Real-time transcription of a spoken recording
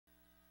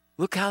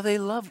Look how they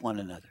love one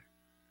another.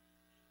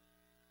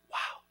 Wow.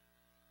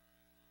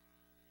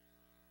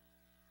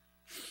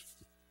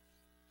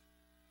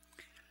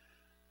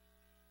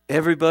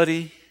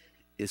 Everybody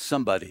is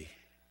somebody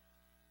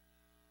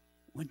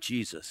when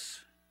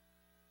Jesus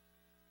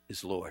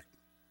is Lord.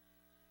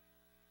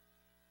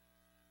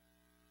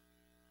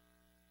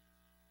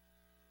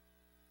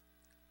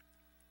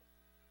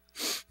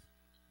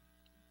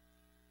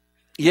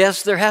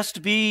 Yes, there has to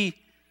be,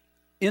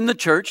 in the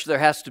church, there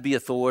has to be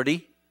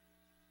authority.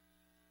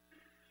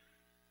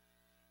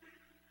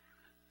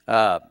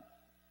 There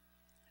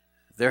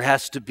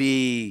has to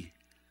be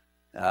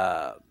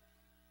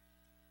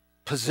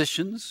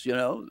positions,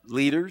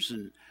 leaders,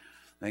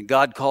 and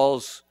God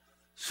calls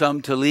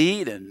some to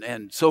lead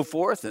and so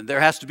forth, and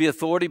there has to be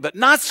authority, but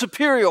not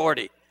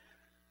superiority.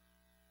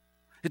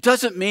 It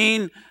doesn't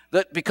mean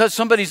that because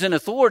somebody's in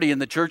authority in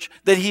the church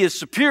that he is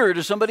superior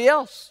to somebody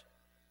else.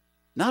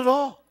 Not at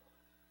all.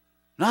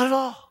 Not at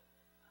all.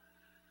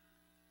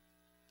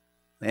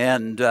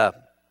 And there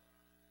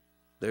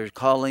are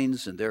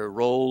callings and there are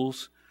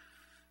roles,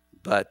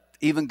 but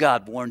even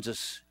God warns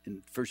us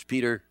in 1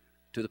 Peter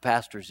to the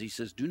pastors. He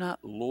says, do not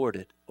lord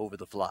it over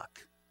the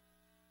flock.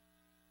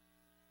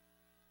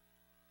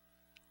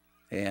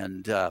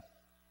 And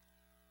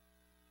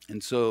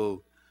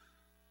so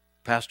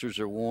pastors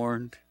are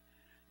warned,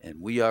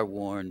 and we are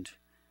warned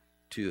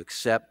to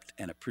accept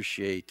and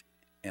appreciate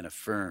and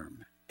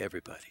affirm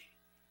everybody.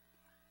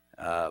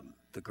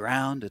 The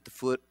ground at the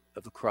foot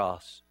of the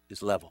cross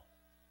is level.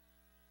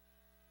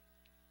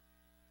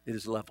 It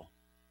is level.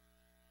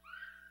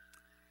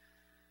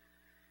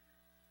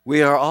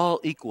 We are all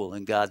equal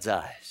in God's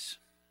eyes.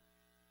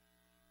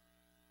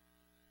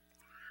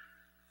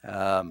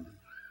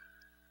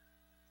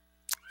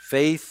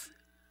 Faith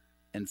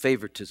and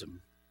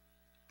favoritism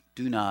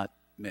do not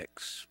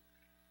mix.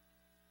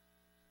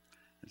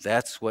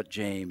 That's what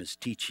James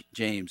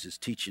is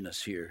teaching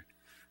us here.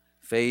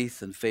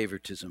 Faith and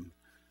favoritism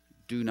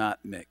do not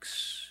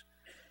mix.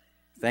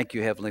 Thank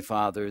you, Heavenly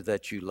Father,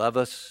 that you love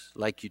us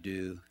like you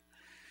do,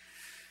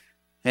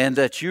 and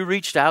that you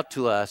reached out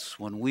to us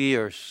when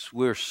we're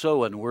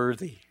so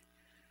unworthy.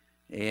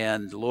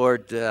 And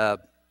Lord,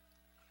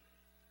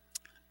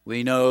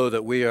 we know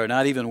that we are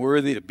not even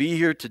worthy to be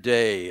here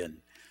today,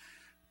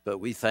 but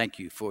we thank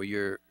you for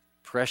your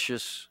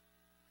precious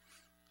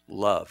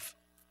love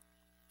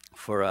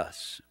for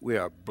us. We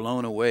are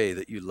blown away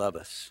that you love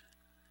us.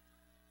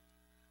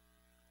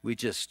 We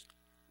just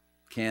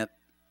can't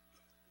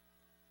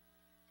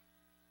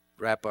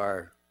wrap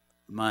our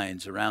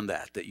minds around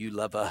that you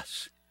love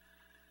us.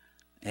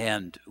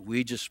 And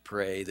we just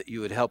pray that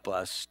you would help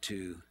us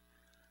to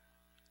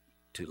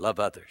love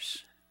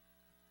others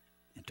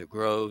and to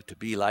grow, to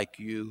be like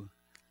you,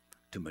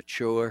 to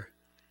mature,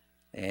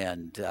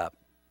 and to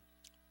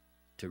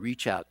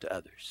reach out to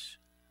others.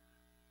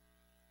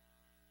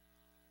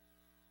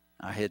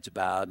 Our heads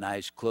bowed and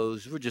eyes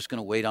closed. We're just going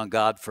to wait on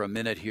God for a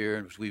minute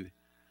here.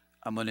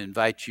 I'm going to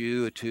invite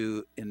you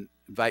to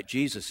invite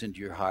Jesus into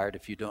your heart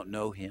if you don't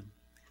know him.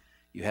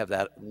 You have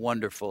that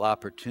wonderful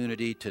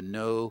opportunity to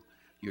know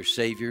your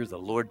Savior, the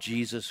Lord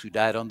Jesus, who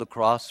died on the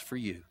cross for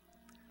you,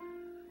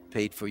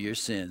 paid for your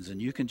sins.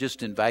 And you can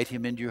just invite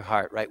him into your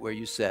heart right where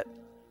you sit.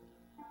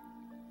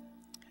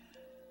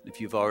 If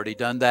you've already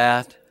done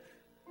that,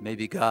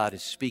 maybe God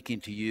is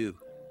speaking to you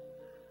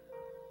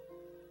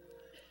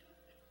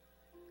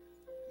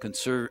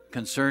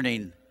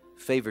concerning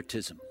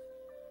favoritism,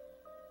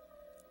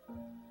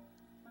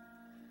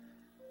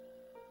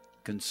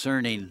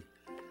 concerning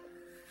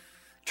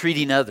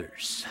treating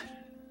others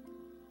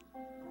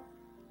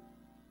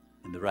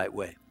in the right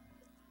way.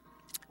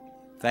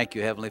 Thank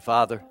you, Heavenly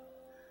Father,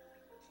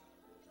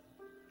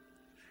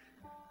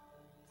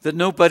 that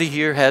nobody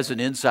here has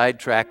an inside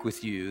track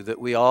with you, that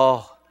we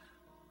all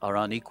are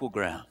on equal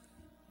ground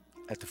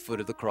at the foot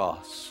of the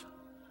cross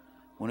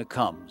when it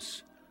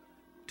comes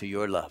to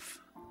your love.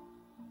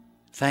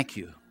 Thank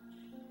you.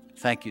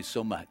 Thank you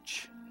so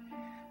much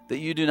that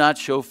you do not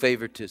show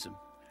favoritism.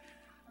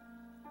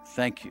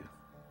 Thank you.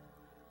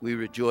 We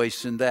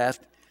rejoice in that,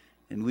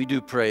 and we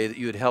do pray that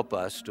you would help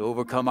us to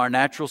overcome our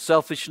natural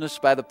selfishness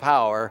by the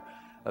power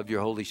of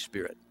your Holy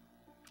Spirit.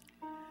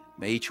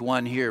 May each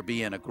one here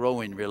be in a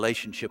growing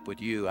relationship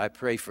with you. I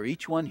pray for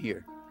each one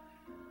here.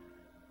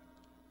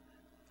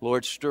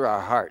 Lord, stir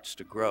our hearts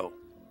to grow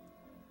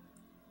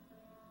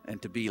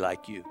and to be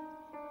like you,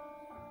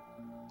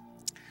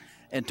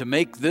 and to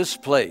make this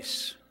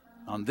place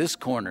on this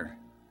corner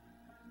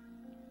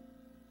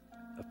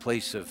a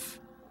place of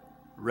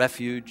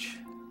refuge,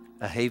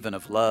 a haven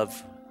of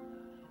love,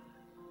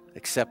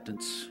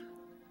 acceptance,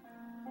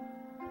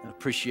 and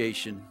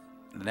appreciation,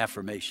 and an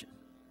affirmation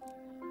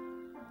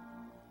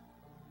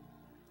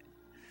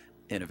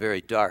in a very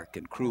dark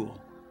and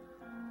cruel,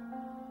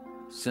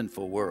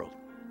 sinful world.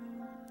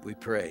 We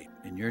pray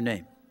in your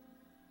name.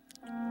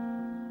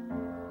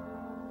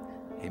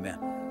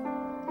 Amen.